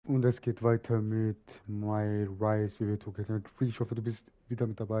Und es geht weiter mit myrise, WWE 2K23. Ich hoffe, du bist wieder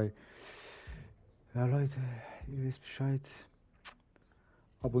mit dabei. Ja, Leute, ihr wisst Bescheid.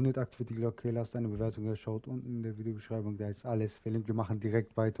 Abonniert, aktiviert die Glocke, lasst eine Bewertung da, schaut unten in der Videobeschreibung, da ist alles verlinkt. Wir machen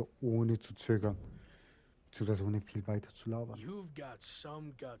direkt weiter, ohne zu zögern. Beziehungsweise ohne viel weiter zu labern. You've got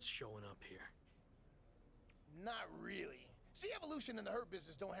some guts showing up here. Not really. See, evolution and the hurt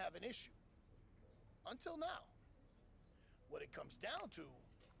business don't have an issue. Until now. What it comes down to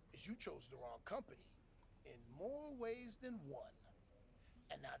is you chose the wrong company in more ways than one.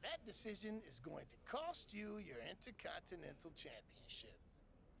 And now that decision is going to cost you your Intercontinental Championship.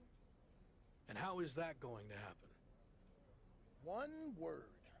 And how is that going to happen? One word.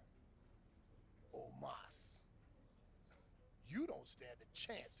 Omas. You don't stand a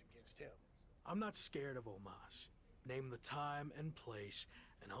chance against him. I'm not scared of Omas. Name the time and place,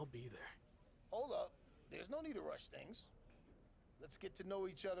 and I'll be there. Hold up. There's no need to rush things. Let's get to know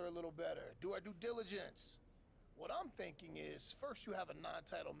each other a little better. Do our due diligence. What I'm thinking is, first you have a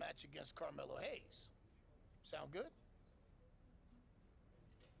non-title match against Carmelo Hayes. Sound good?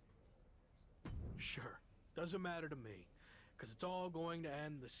 Sure. Doesn't matter to me, because it's all going to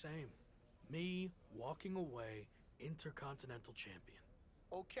end the same. Me walking away Intercontinental Champion.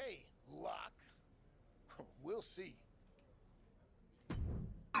 Okay, Lock. We'll see.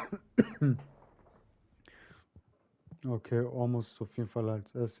 Okay, Ormus ist auf jeden Fall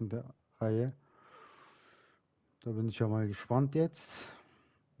als erstes in der Reihe. Da bin ich ja mal gespannt jetzt.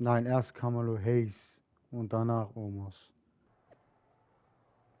 Nein, erst Carmelo Hayes und danach Ormus.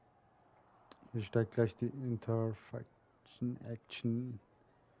 Hier steigt gleich die Interfaction Action.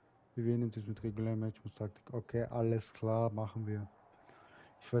 Wie nimmt es mit regulärem Match, Mustaktik? Okay, alles klar, machen wir.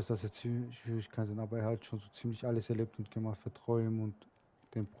 Ich weiß, dass jetzt Schwierigkeiten sind, aber er hat schon so ziemlich alles erlebt und gemacht. Vertraue ihm und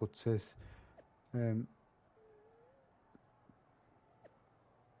den Prozess.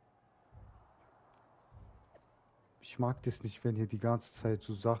 Ich mag das nicht, wenn hier die ganze Zeit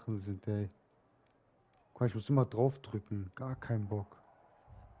so Sachen sind, ey. Guck mal, ich muss immer drauf drücken. Gar keinen Bock.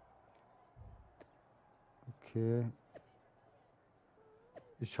 Okay.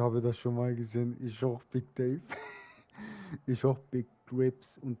 Ich habe das schon mal gesehen. Ich auch Big Dave. Ich auch Big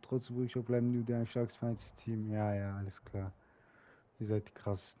Grips. Und trotzdem würde ich auch bleiben New Day ein starkes Team. Ja, ja, alles klar. Ihr seid die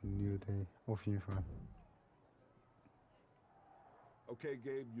krassesten New Day. Auf jeden Fall. Okay,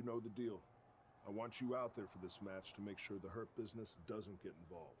 Gabe, you know the deal. I want you out there for this match to make sure the Hurt Business doesn't get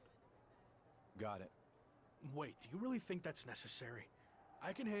involved. Got it. Wait, do you really think that's necessary?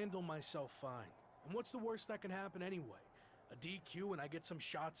 I can handle myself fine. And what's the worst that can happen anyway? A DQ and I get some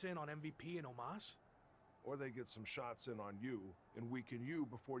shots in on MVP and Omas? Or they get some shots in on you and weaken you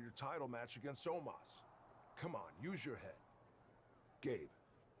before your title match against Omas. Come on, use your head. Gabe,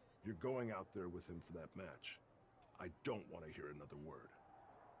 you're going out there with him for that match. I don't want to hear another word.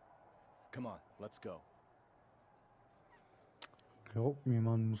 Come on, let's go. Glaub mir,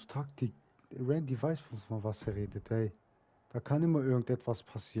 man muss Taktik. Randy weiß, von was er redet, ey. Da kann immer irgendetwas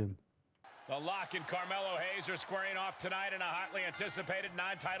passieren. The Lock and Carmelo Hayes are squaring off tonight in a hotly anticipated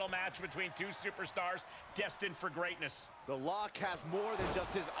non-title match between two superstars destined for greatness. The Lock has more than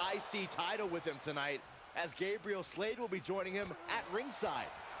just his IC title with him tonight, as Gabriel Slade will be joining him at ringside.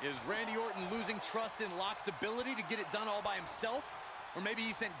 Is Randy Orton losing trust in Lock's ability to get it done all by himself? Or maybe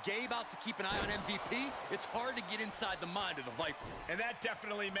he sent Gabe out to keep an eye on MVP? It's hard to get inside the mind of the Viper. And that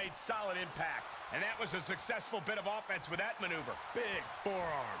definitely made solid impact. And that was a successful bit of offense with that maneuver. Big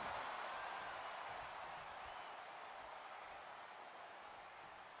forearm.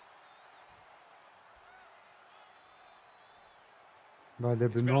 Weil der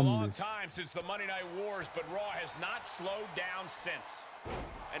It's been a benommen long ist. time since the Monday Night Wars, but Raw has not slowed down since.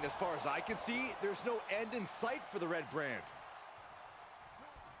 And as far as I can see, there's no end in sight for the Red Brand.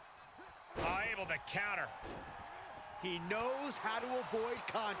 Able to counter. He knows how to avoid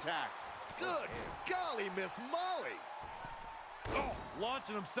contact. Good golly, Miss Molly. Oh,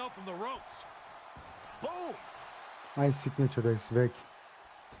 launching himself from the ropes. Boom. Ein Signature, der ist weg.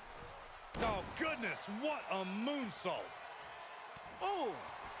 Oh, goodness, what a moonsault. Oh.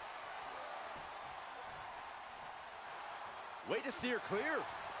 Way to steer clear.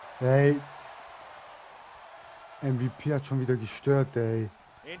 Ey. MVP hat schon wieder gestört, ey.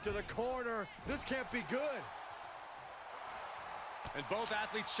 Into the corner. This can't be good. And both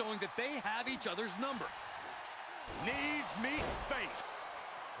athletes showing that they have each other's number. Knees meet face.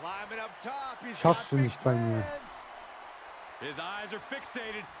 Climbing up top. He's Schaffst got du nicht bei mir. plans. His eyes are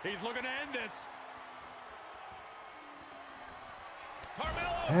fixated. He's looking to end this.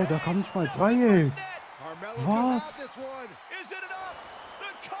 Hey, da kam nicht mal 3, ey. Carmelo Was? this one. Is it enough?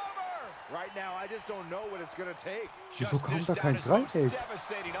 The cover. Right now, I just don't know what it's gonna take. Wieso kam da kein Dreieck?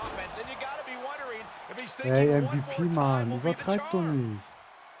 Ey, MVP, Mann, übertreib doch nicht.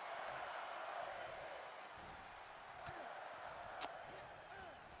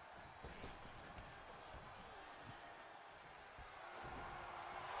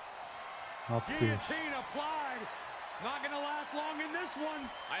 Hab dich. Guillotine applied. Not gonna last long in this one.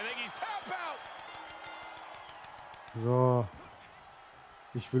 I think he's tap out. So.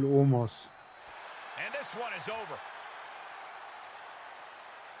 Ich will Omos. And this one is over.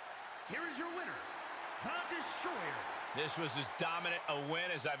 Here is your winner, the Destroyer. This was as dominant a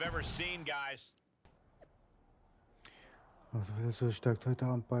win as I've ever seen, guys. Also, wer stärkt heute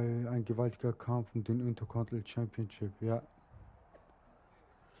Abend bei ein gewaltiger Kampf um den Intercontinental Championship, ja.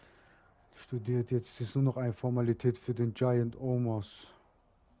 Studiert jetzt ist nur noch eine Formalität für den Giant Omos.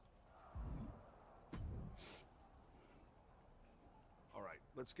 All right,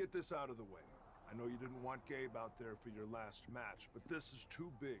 let's get this out of the way. I know you didn't want Gabe out there for your last match, but this is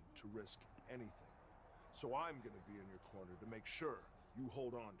too big to risk anything. So I'm going to be in your corner to make sure you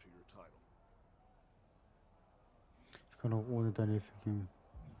hold on to your title. Ich kann auch ohne deine Hilfe gehen.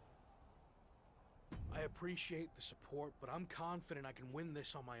 I appreciate the support, but I'm confident I can win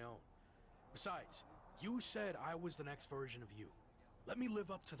this on my own. Besides, you said I was the next version of you. Let me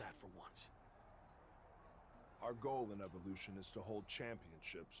live up to that for once. Our goal in Evolution is to hold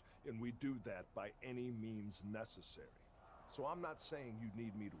championships, and we do that by any means necessary. So I'm not saying you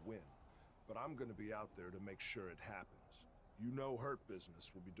need me to win, but I'm going to be out there to make sure it happens. You know Hurt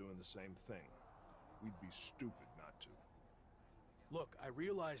Business will be doing the same thing. We'd be stupid not to. Look, I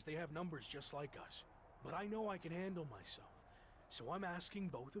realize they have numbers just like us, but I know I can handle myself. So I'm asking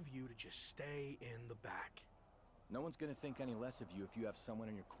both of you to just stay in the back. No one's gonna think any less of you if you have someone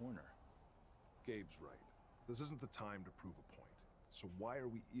in your corner. Gabe's right. This isn't the time to prove a point. So why are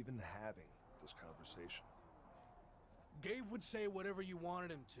we even having this conversation? Gabe would say whatever you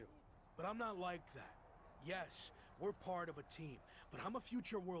wanted him to, but I'm not like that. Yes, we're part of a team, but I'm a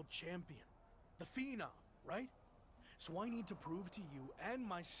future world champion. The Phenom, right? So I need to prove to you and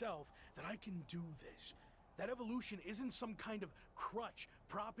myself that I can do this. That Evolution isn't some kind of crutch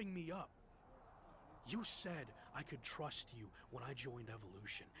propping me up. You said I could trust you when I joined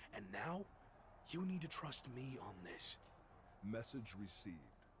Evolution, and now you need to trust me on this. Message received.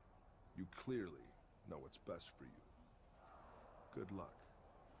 You clearly know what's best for you. Good luck.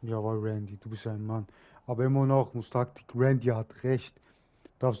 Jawohl, Randy, du bist ein Mann. Aber immer noch, Mustaktik, Randy hat recht.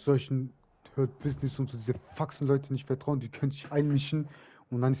 Darf solchen Hurt Business und so diese Faxen-Leute nicht vertrauen. Die können sich einmischen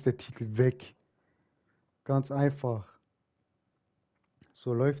und dann ist der Titel weg. Ganz einfach.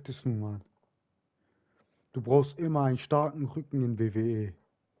 So läuft es nun mal. Du brauchst immer einen starken Rücken in WWE.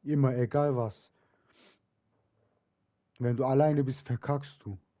 Immer, egal was. Wenn du alleine bist, verkackst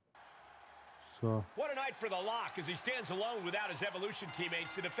du. So. What a night for the Lock as he stands alone without his Evolution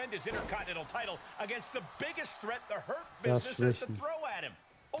teammates to defend his Intercontinental title against the biggest threat the Hurt Business has to throw at him.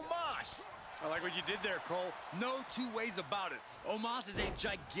 Omos! I like what you did there, Cole. No two ways about it. Omos is a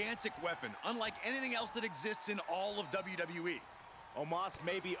gigantic weapon, unlike anything else that exists in all of WWE. Omos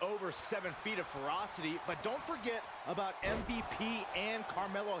may be over 7 feet of ferocity, but don't forget about MVP and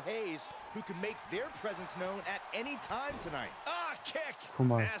Carmelo Hayes, who can make their presence known at any time tonight. Ah, kick!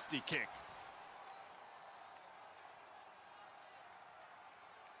 Come on. Nasty kick.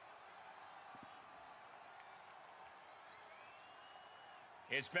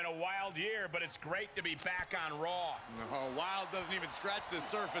 It's been a wild year, but it's great to be back on Raw. No, wild doesn't even scratch the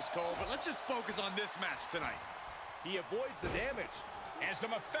surface, Cole, but let's just focus on this match tonight. He avoids the damage. And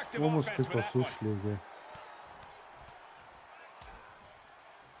some effective Omos offense kriegt with auch that so one. Schläge.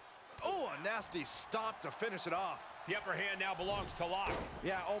 Oh, a nasty stop to finish it off. The upper hand now belongs to Lock.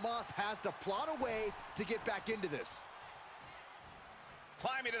 Yeah, Omos has to plot a way to get back into this.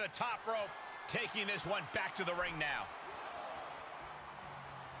 Climbing to the top rope, taking this one back to the ring now.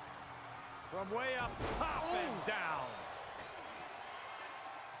 From way up top and down.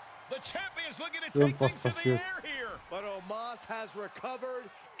 The champion's looking to take things to the air here. But Omos has recovered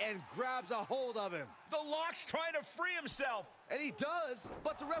and grabs a hold of him. The Lock's trying to free himself. And he does,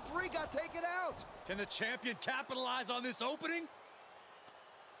 but the referee got taken out. Can the champion capitalize on this opening?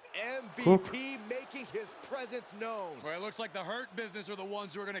 MVP making his presence known. Well, it looks like the Hurt Business are the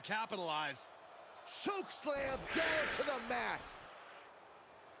ones who are going to capitalize. Choke slam down to the mat.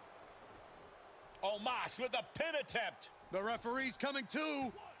 Omos with a pin attempt. The referee's coming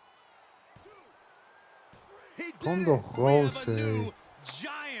too. He did Komm it. doch We raus, have a ey. new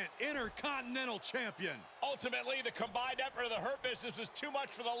giant Intercontinental Champion. Ultimately, the combined effort of the Hurt Business was too much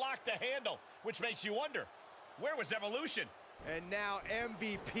for the Lock to handle, which makes you wonder, where was Evolution? And now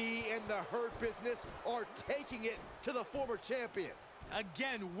MVP and the Hurt Business are taking it to the former champion.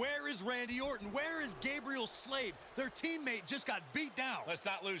 Again, where is Randy Orton? Where is Gabriel Slade? Their teammate just got beat down. Let's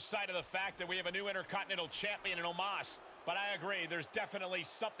not lose sight of the fact that we have a new Intercontinental Champion in Omos. But I agree, there's definitely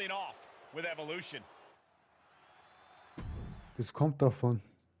something off with Evolution. Das kommt davon,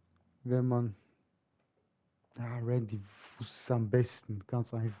 wenn man... Ja, Randy wusste es am besten,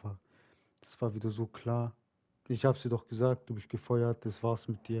 ganz einfach. Das war wieder so klar. Ich hab's dir doch gesagt, du bist gefeuert, das war's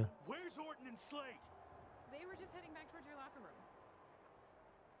mit dir. Where's Orton and Slade? They were just heading back towards your locker room.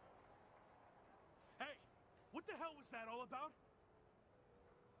 Hey, what the hell was that all about?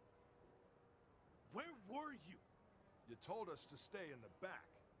 Where were you? You told us to stay in the back.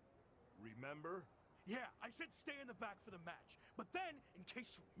 Remember? Yeah, I said stay in the back for the match. But then, in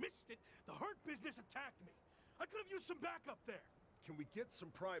case you missed it, the Hurt Business attacked me. I could have used some backup there. Can we get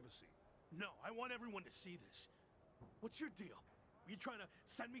some privacy? No, I want everyone to see this. What's your deal? Are you trying to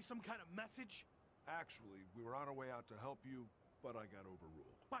send me some kind of message? Actually, we were on our way out to help you, but I got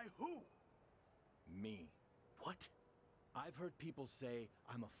overruled. By who? Me. What? I've heard people say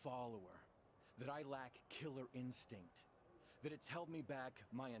I'm a follower, that I lack killer instinct, that it's held me back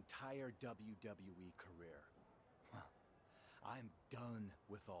my entire WWE career. I'm done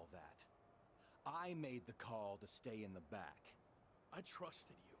with all that. I made the call to stay in the back. I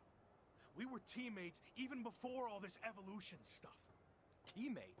trusted you. We were teammates even before all this Evolution stuff.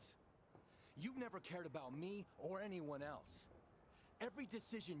 Teammates? You've never cared about me or anyone else. Every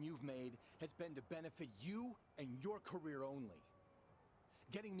decision you've made has been to benefit you and your career only.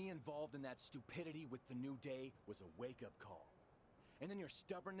 Getting me involved in that stupidity with the New Day was a wake-up call. And then your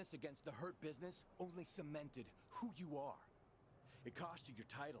stubbornness against the Hurt Business only cemented who you are. It cost you your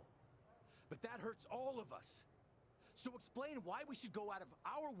title. But that hurts all of us. So explain why we should go out of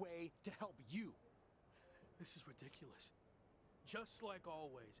our way to help you. This is ridiculous. Just like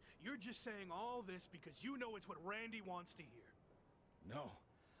always, you're just saying all this because you know it's what Randy wants to hear. No,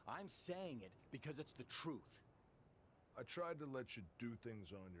 I'm saying it because it's the truth. I tried to let you do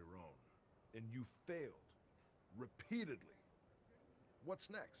things on your own, and you failed. Repeatedly. What's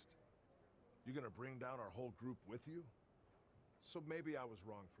next? You gonna bring down our whole group with you? So maybe I was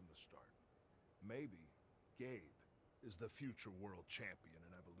wrong from the start. Maybe Gabe is the future world champion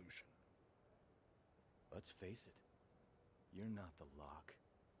in Evolution. Let's face it, you're not the lock.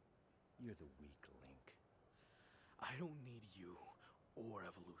 You're the weak link. I don't need you or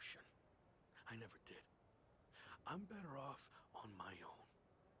Evolution. I never did. I'm better off on my own.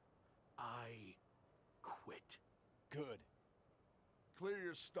 I quit. Good. Clear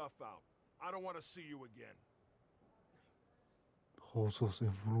your stuff out. I don't want to see you again. Raus aus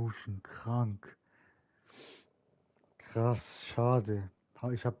Evolution, krank. Krass, schade.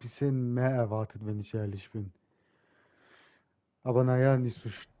 Ich habe ein bisschen mehr erwartet, wenn ich ehrlich bin. Aber naja, nicht so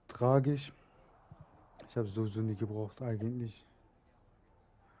tragisch. Ich habe sowieso nie gebraucht, eigentlich.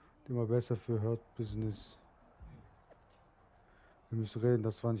 Immer besser für Hurt Business. Wir müssen reden,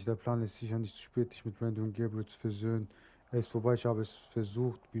 das war nicht der Plan. Es ist sicher nicht zu spät, dich mit Randy und Gabriel zu versöhnen. Er ist vorbei, ich habe es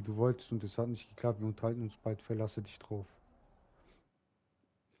versucht, wie du wolltest, und es hat nicht geklappt. Wir unterhalten uns bald, verlasse dich drauf.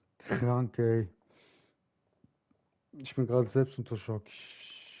 Krank, ey. Ich bin gerade selbst unter Schock.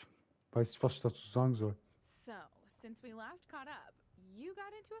 Ich weiß nicht, was ich dazu sagen soll. So, since we last caught up, you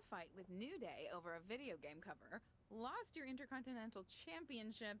got into a fight with New Day over a video game cover, lost your Intercontinental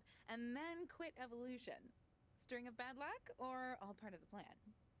Championship, and then quit Evolution. String of bad luck, or all part of the plan?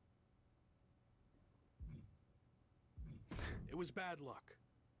 It was bad luck.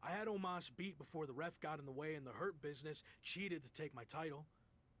 I had Omos beat before the ref got in the way and the Hurt Business cheated to take my title.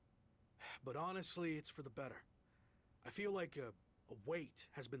 But honestly, it's for the better. I feel like a weight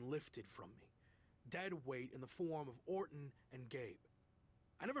has been lifted from me. Dead weight in the form of Orton and Gabe.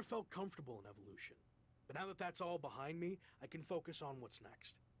 I never felt comfortable in Evolution. But now that that's all behind me, I can focus on what's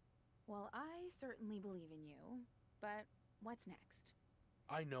next. Well, I certainly believe in you, but what's next?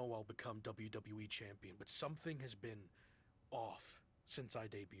 I know I'll become WWE Champion, but something has been off since I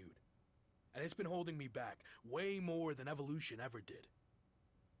debuted. And it's been holding me back way more than Evolution ever did.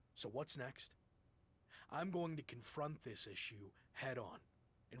 So what's next? I'm going to confront this issue head on,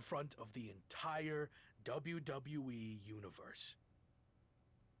 in front of the entire WWE Universe.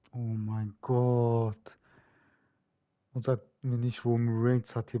 Oh mein Gott. Und sagt mir nicht, Roman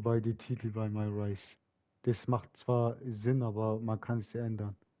Reigns hat hier beide Titel bei myrise. Das macht zwar Sinn, aber man kann es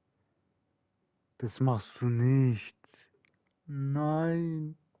ändern. Das machst du nicht.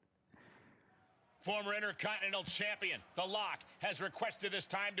 Nein. Former Intercontinental Champion, The Lock, has requested this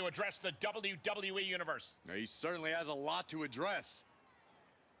time to address the WWE Universe. He certainly has a lot to address.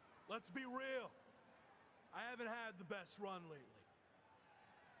 Let's be real. I haven't had the best run lately.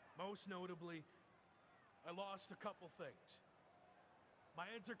 Most notably, I lost a couple things. My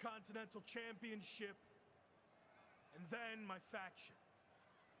Intercontinental Championship, and then my faction.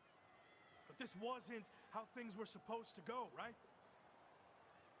 But this wasn't how things were supposed to go, right?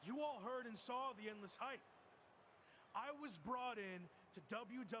 You all heard and saw the endless hype. I was brought in to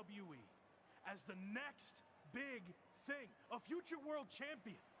WWE as the next big thing, a future world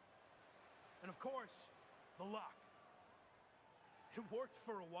champion. And of course, the lock. It worked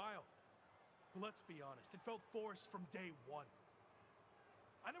for a while, but let's be honest, it felt forced from day one.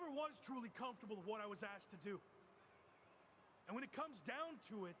 I never was truly comfortable with what I was asked to do. And when it comes down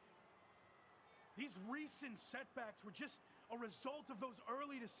to it, these recent setbacks were just a result of those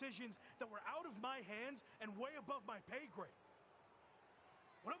early decisions that were out of my hands and way above my pay grade.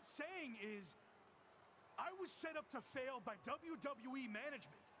 What I'm saying is, I was set up to fail by WWE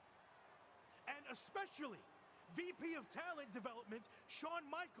management. And especially VP of Talent Development, Shawn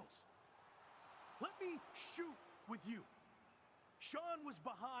Michaels. Let me shoot with you. Shawn was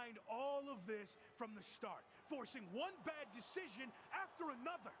behind all of this from the start, forcing one bad decision after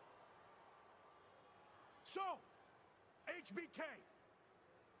another. So, HBK,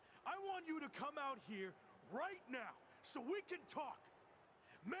 I want you to come out here right now so we can talk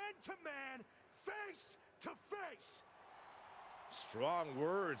man to man, face to face. Strong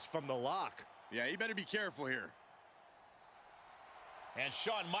words from the lock. Yeah, you better be careful here. And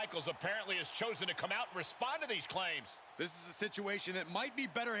Shawn Michaels apparently has chosen to come out and respond to these claims. This is a situation that might be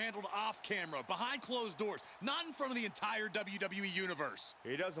better handled off camera, behind closed doors, not in front of the entire WWE universe.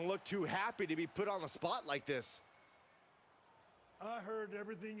 He doesn't look too happy to be put on the spot like this. I heard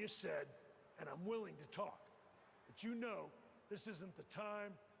everything you said, and I'm willing to talk. But you know, this isn't the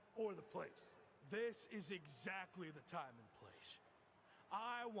time or the place. This is exactly the time and place.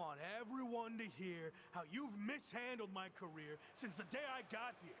 I want everyone to hear how you've mishandled my career since the day I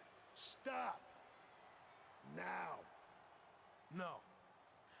got here. Stop. Now. No.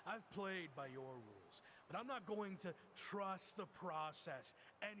 I've played by your rules, but I'm not going to trust the process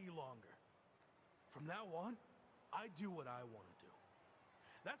any longer. From now on, I do what I want to do.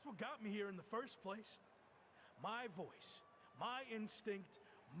 That's what got me here in the first place. My voice, my instinct,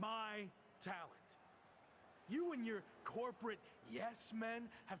 my talent. You and your corporate yes men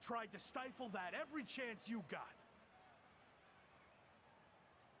have tried to stifle that every chance you got.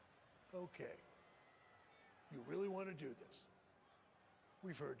 Okay. You really want to do this?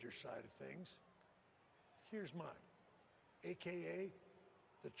 We've heard your side of things. Here's mine, AKA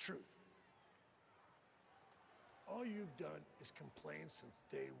the truth. All you've done is complain since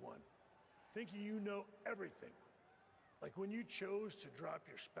day one, thinking you know everything. Like when you chose to drop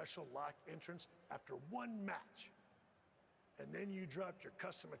your special lock entrance after one match, and then you dropped your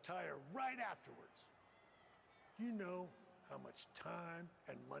custom attire right afterwards. You know how much time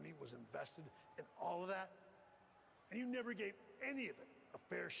and money was invested in all of that, and you never gave any of it a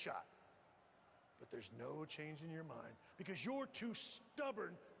fair shot. But there's no change in your mind because you're too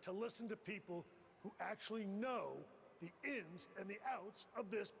stubborn to listen to people who actually know the ins and the outs of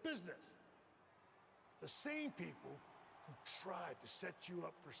this business. The same people who tried to set you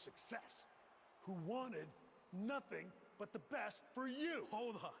up for success, who wanted nothing but the best for you.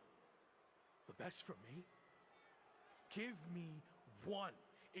 Hold on. The best for me? Give me one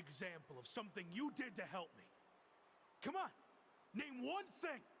example of something you did to help me. Come on, name one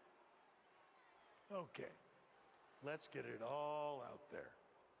thing. Okay, let's get it all out there.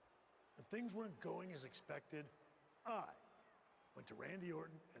 When things weren't going as expected, I went to Randy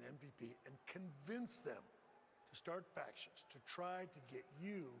Orton and MVP and convinced them to start factions to try to get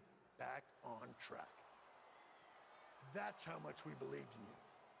you back on track. That's how much we believed in you,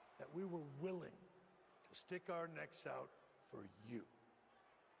 that we were willing to stick our necks out for you.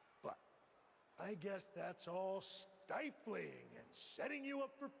 But I guess that's all stifling and setting you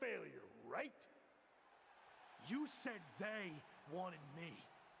up for failure, right? You said they wanted me.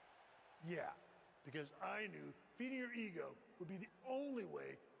 Yeah, because I knew feeding your ego would be the only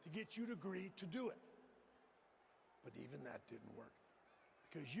way to get you to agree to do it. But even that didn't work,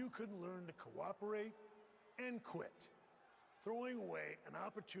 because you couldn't learn to cooperate and quit, throwing away an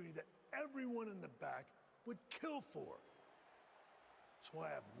opportunity that everyone in the back would kill for. So I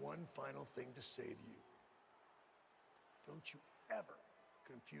have one final thing to say to you. Don't you ever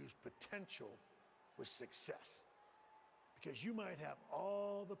confuse potential with success. Because you might have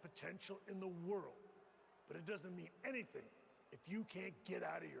all the potential in the world, but it doesn't mean anything if you can't get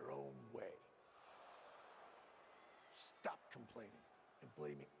out of your own way. Stop complaining and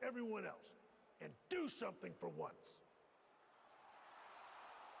blaming everyone else and do something for once.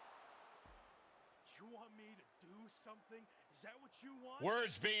 You want me to do something? Is that what you want?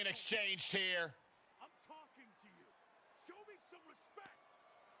 Words being exchanged here. I'm talking to you. Show me some respect.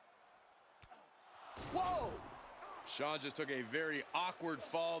 Whoa! Sean just took a very awkward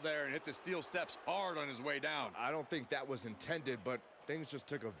fall there and hit the steel steps hard on his way down. I don't think that was intended, but things just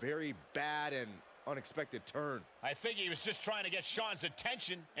took a very bad and unexpected turn. I think he was just trying to get Sean's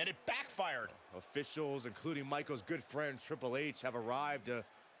attention, and it backfired. Officials, including Michael's good friend Triple H, have arrived to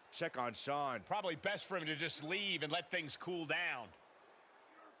check on Sean. Probably best for him to just leave and let things cool down.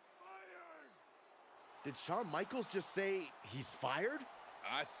 Did Shawn Michaels just say he's fired?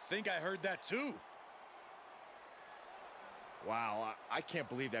 I think I heard that too. Wow, I can't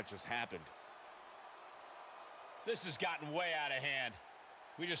believe that just happened. This has gotten way out of hand.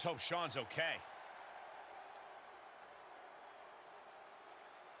 We just hope Sean's okay.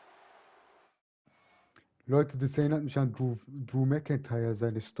 Leute, das erinnert mich an Drew McIntyre,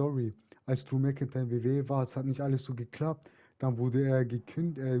 seine Story. Als Drew McIntyre in WWE war, es hat nicht alles so geklappt. Dann wurde er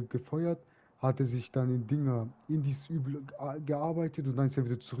gefeuert, hatte sich dann in Indies übel gearbeitet und dann ist er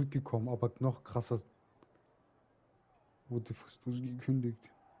wieder zurückgekommen. Aber noch krasser, wurde fristlos gekündigt.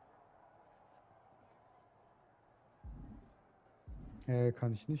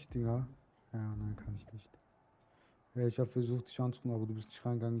 Kann ich nicht, Dinger. Ja, nein, kann ich nicht. Ich habe versucht, dich anzurufen, aber du bist nicht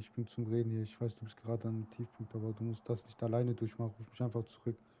reingegangen. Ich bin zum Reden hier. Ich weiß, du bist gerade an einem Tiefpunkt, aber du musst das nicht alleine durchmachen. Ruf mich einfach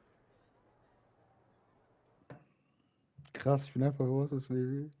zurück. Krass, ich bin einfach raus aus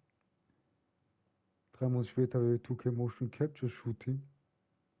WWE. 3 Monate später WWE 2K Motion Capture Shooting.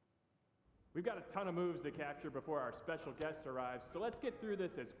 We've got a ton of moves to capture before our special guest arrives, so let's get through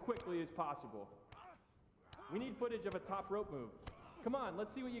this as quickly as possible. We need footage of a top rope move. Come on,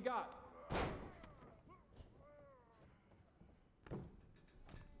 let's see what you got.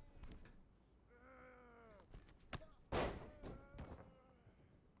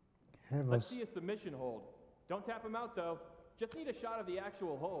 Let's see a submission hold. Don't tap him out though. Just need a shot of the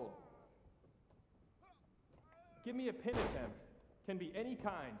actual hold. Give me a pin attempt. Can be any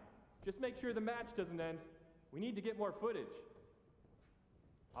kind. Just make sure the match doesn't end. We need to get more footage.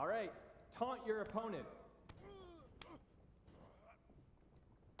 All right, taunt your opponent.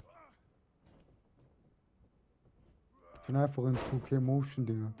 Ich bin einfach in 2K Motion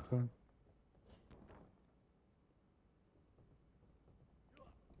Dinger dran.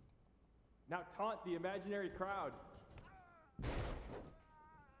 Now taunt the imaginary crowd.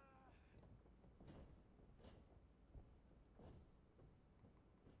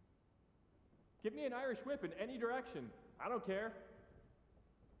 Give me an Irish whip in any direction. I don't care.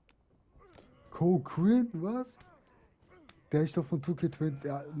 Cole Quinn, was? Der ist doch von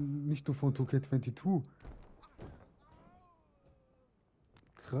 2K20, nicht nur von 2K22.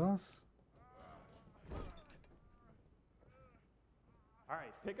 Krass. All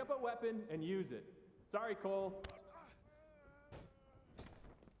right, pick up a weapon and use it. Sorry, Cole.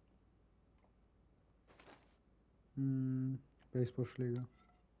 Baseballschläger.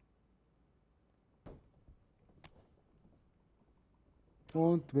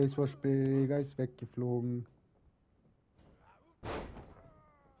 Und Baseballschläger ist weggeflogen.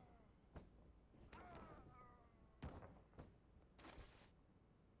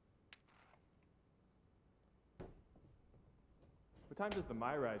 What time does the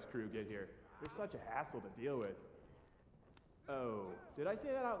myrise crew get here? They're such a hassle to deal with. Oh, did I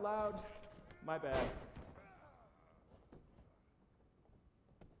say that out loud? My bad.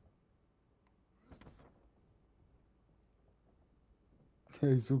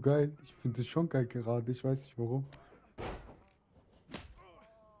 Hey, so geil. Ich finde das schon geil gerade. Ich weiß nicht warum.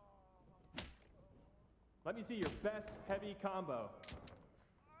 Let me see your best heavy combo.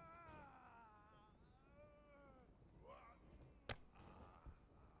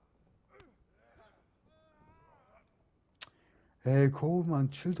 Hey, Cole, Mann,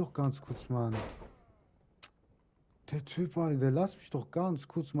 chill doch ganz kurz, Mann. Der Typ, Alter, lass mich doch ganz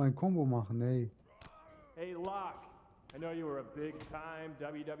kurz mein Combo machen, ey. Hey, Locke. I know you were a big-time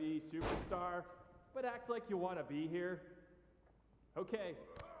WWE superstar, but act like you want to be here. Okay,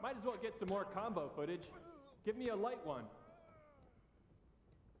 might as well get some more combo footage. Give me a light one.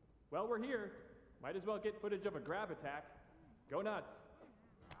 Well, we're here. Might as well get footage of a grab attack. Go nuts.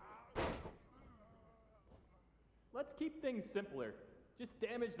 Let's keep things simpler. Just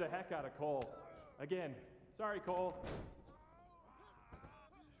damage the heck out of Cole. Again, sorry, Cole.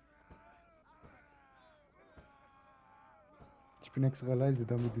 Ich bin extra leise,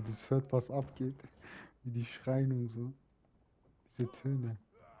 damit ihr das hört, was abgeht. Wie die schreien und so. Diese Töne.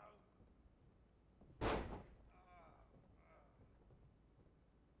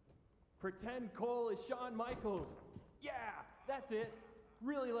 Pretend Cole is Shawn Michaels. Yeah, that's it.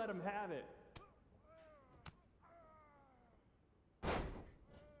 Really let him have it.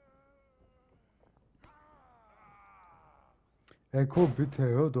 Ey, komm, bitte,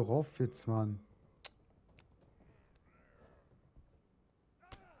 hör doch auf jetzt, Mann.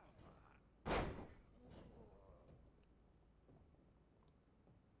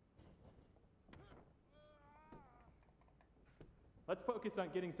 Let's focus on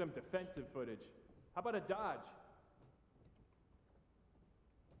getting some defensive footage. How about a dodge?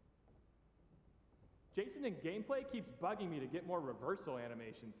 Jason in gameplay keeps bugging me to get more reversal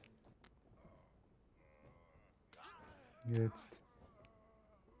animations. Jetzt.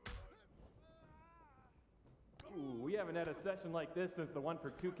 Ooh, we haven't had a session like this since the one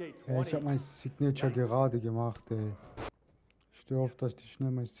for Ey, ich 2K20. hab mein Signature gerade gemacht, ey. Ich stehe auf, dass ich dir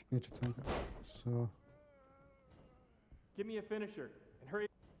schnell mein Signature zeigen kann. So. Give me a finisher and hurry.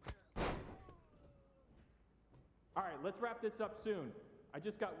 All right, let's wrap this up soon. I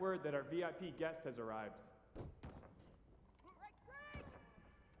just got word that our VIP guest has arrived.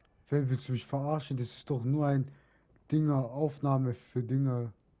 Wer willst du mich verarschen? Das ist doch nur ein Aufnahme für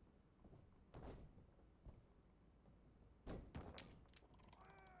Dinge.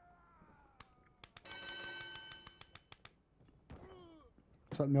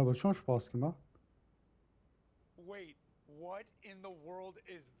 Das hat mir aber schon Spaß gemacht. Wait, what in the world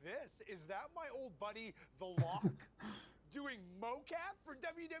is this? Is that my old buddy, The Lock, doing mocap for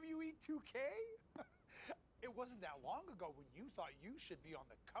WWE 2K? It wasn't that long ago when you thought you should be on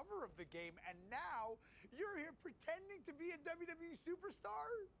the cover of the game, and now you're here pretending to be a WWE superstar?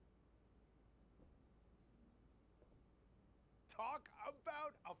 Talk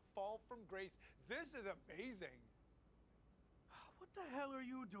about a fall from grace. This is amazing. What the hell are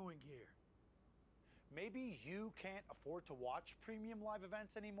you doing here? Maybe you can't afford to watch premium live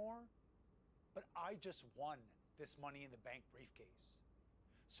events anymore, but I just won this Money in the Bank briefcase.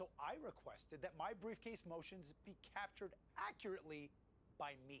 So I requested that my briefcase motions be captured accurately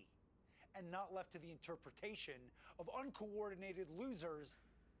by me and not left to the interpretation of uncoordinated losers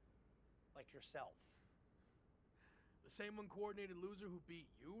like yourself. The same uncoordinated loser who beat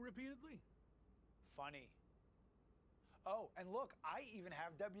you repeatedly? Funny. Oh, and look, I even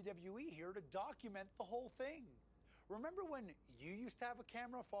have WWE here to document the whole thing. Remember when you used to have a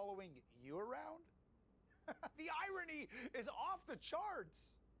camera following you around? The irony is off the charts.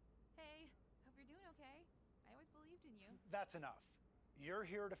 Hey, hope you're doing okay. I always believed in you. That's enough. You're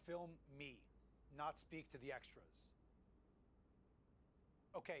here to film me, not speak to the extras.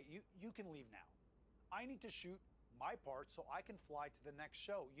 Okay, you can leave now. I need to shoot my part so I can fly to the next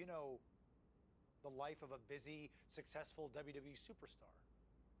show. You know, the life of a busy, successful WWE superstar.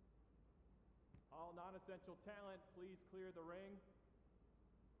 All non-essential talent, please clear the ring.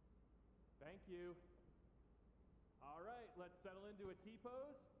 Thank you. All right, let's settle into a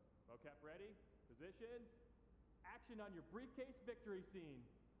T-pose. Vocab ready, positions, action on your briefcase victory scene.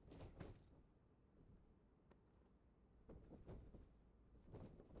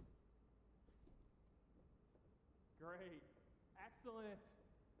 Great, excellent.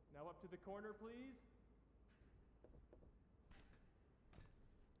 Now up to the corner, please.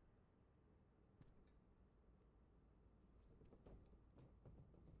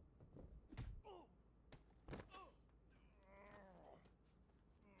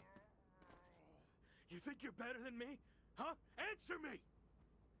 You think you're better than me? Huh? Answer me!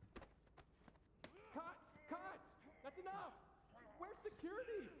 Cut! Cut! That's enough! Where's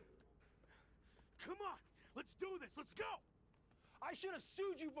security? Come on! Let's do this! Let's go! I should have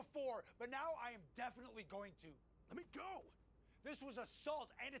sued you before, but now I am definitely going to. Let me go! This was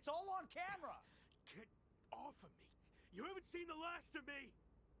assault, and it's all on camera! Get off of me! You haven't seen the last of me!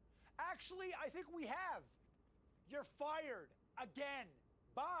 Actually, I think we have. You're fired. Again.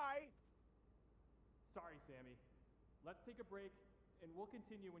 Bye! Sorry, Sammy. Let's take a break, and we'll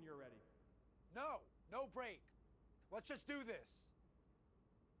continue when you're ready. No, no break. Let's just do this.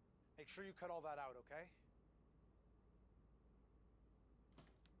 Make sure you cut all that out, okay?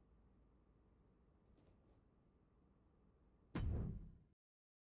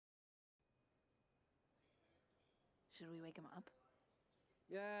 Should we wake him up?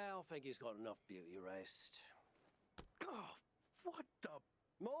 Yeah, I think he's got enough beauty rest. Oh, what the...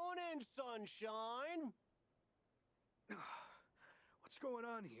 Morning, sunshine! What's going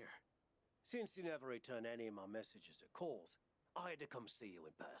on here? Since you never returned any of my messages or calls, I had to come see you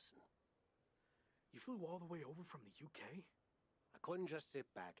in person. You flew all the way over from the UK? I couldn't just sit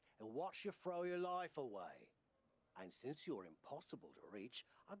back and watch you throw your life away. And since you're impossible to reach,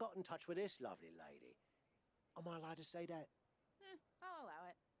 I got in touch with this lovely lady. Am I allowed to say that? I'll allow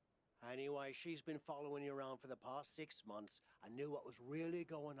it. Anyway, she's been following you around for the past 6 months and knew what was really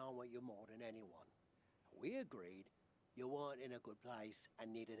going on with you more than anyone. We agreed you weren't in a good place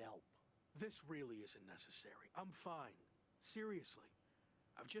and needed help. This really isn't necessary. I'm fine. Seriously.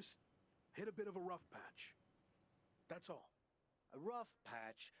 I've just hit a bit of a rough patch. That's all. A rough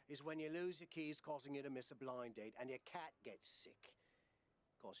patch is when you lose your keys, causing you to miss a blind date, and your cat gets sick.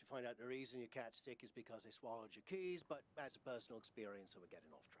 Of course, you find out the reason your cat's sick is because they swallowed your keys, but that's a personal experience, so we're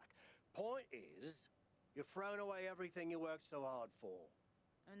getting off track. Point is, you've thrown away everything you worked so hard for.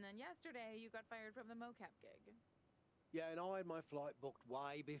 And then yesterday, you got fired from the mocap gig. Yeah, and I had my flight booked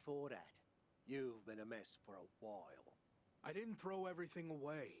way before that. You've been a mess for a while. I didn't throw everything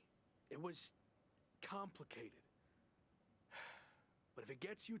away. It was complicated. But if it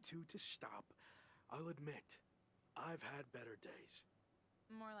gets you two to stop, I'll admit, I've had better days.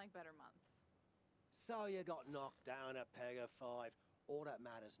 More like better months. So you got knocked down a peg of 5. All that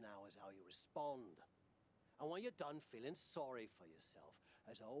matters now is how you respond. And when you're done feeling sorry for yourself,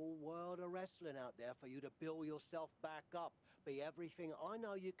 there's a whole world of wrestling out there for you to build yourself back up, be everything I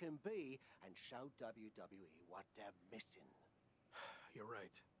know you can be, and show WWE what they're missing. You're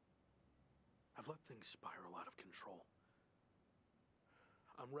right. I've let things spiral out of control.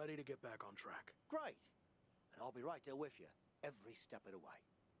 I'm ready to get back on track. Great. And I'll be right there with you, every step of the way.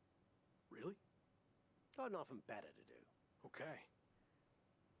 Really? Got nothing better to do. Okay.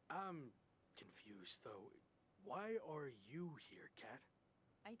 I'm confused, though. Why are you here, Kat?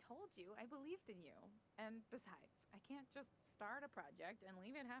 I told you, I believed in you. And besides, I can't just start a project and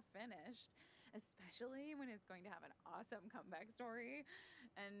leave it half finished, especially when it's going to have an awesome comeback story.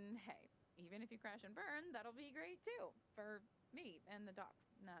 And hey, even if you crash and burn, that'll be great too. For me and the doc,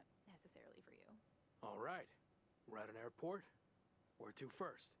 not necessarily for you. All right. We're at an airport. Where to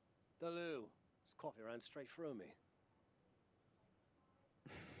first? The loo. This coffee ran straight through me.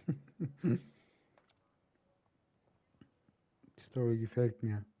 Die Story gefällt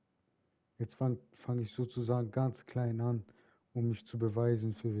mir. Jetzt fang ich sozusagen ganz klein an, um mich zu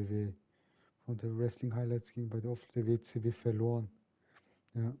beweisen für WWE. Von der Wrestling Highlights ging bei der Auftritt der WCW verloren.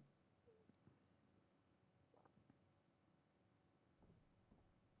 Ja.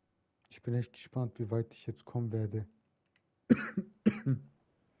 Ich bin echt gespannt, wie weit ich jetzt kommen werde.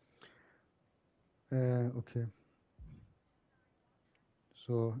 Okay.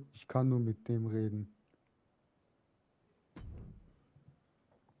 So, ich kann nur mit dem reden.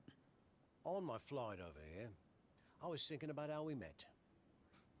 On my flight over here, I was thinking about how we met.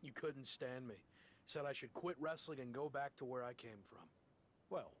 You couldn't stand me. Said I should quit wrestling and go back to where I came from.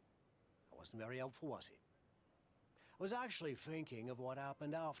 Well, that wasn't very helpful, was it? I was actually thinking of what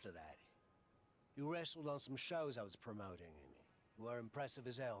happened after that. You wrestled on some shows I was promoting, and you were impressive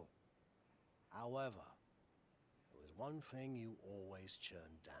as hell. However, there was one thing you always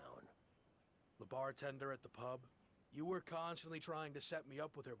turned down. The bartender at the pub? You were constantly trying to set me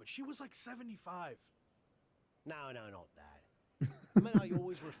up with her, but she was like 75. No, not that. I mean, how you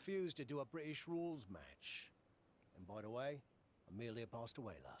always refused to do a British rules match. And by the way, Amelia passed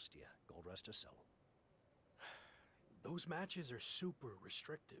away last year. God rest her soul. Those matches are super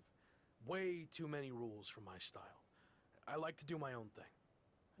restrictive. Way too many rules for my style. I like to do my own thing.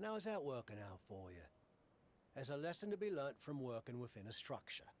 And how's that working out for you? There's a lesson to be learnt from working within a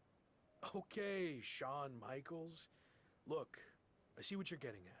structure. Okay, Shawn Michaels. Look, I see what you're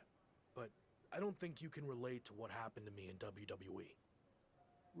getting at, but I don't think you can relate to what happened to me in WWE.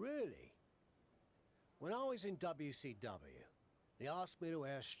 Really? When I was in WCW, they asked me to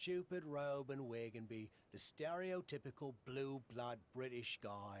wear a stupid robe and wig and be the stereotypical blue-blood British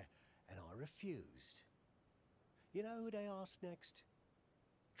guy, and I refused. You know who they asked next?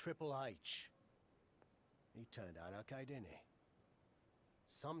 Triple H. He turned out okay, didn't he?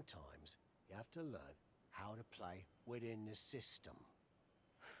 Sometimes you have to learn how to play within the system.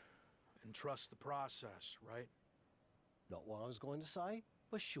 And trust the process, right? Not what I was going to say,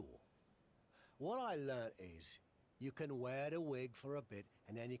 but sure. What I learnt is you can wear the wig for a bit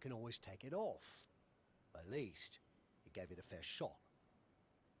and then you can always take it off. At least it gave it a fair shot.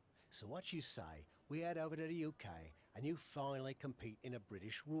 So what you say, we head over to the UK and you finally compete in a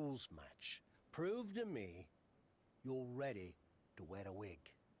British rules match. Prove to me you're ready to wear the wig.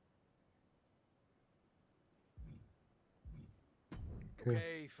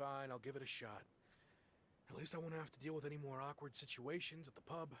 Okay, fine, I'll give it a shot. At least I won't have to deal with any more awkward situations at the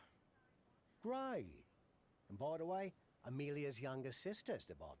pub. Great. And by the way, Amelia's younger sister's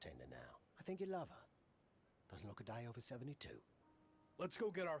the bartender now. I think you love her. Doesn't look a day over 72. Let's go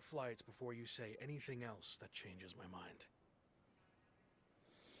get our flights before you say anything else that changes my mind.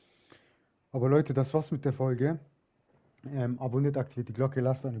 Aber Leute, das war's mit der Folge. Abonniert, aktiviert die Glocke,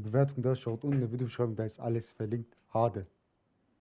 lasst eine Bewertung da, schaut unten in der Videobeschreibung, da ist alles verlinkt. Hade.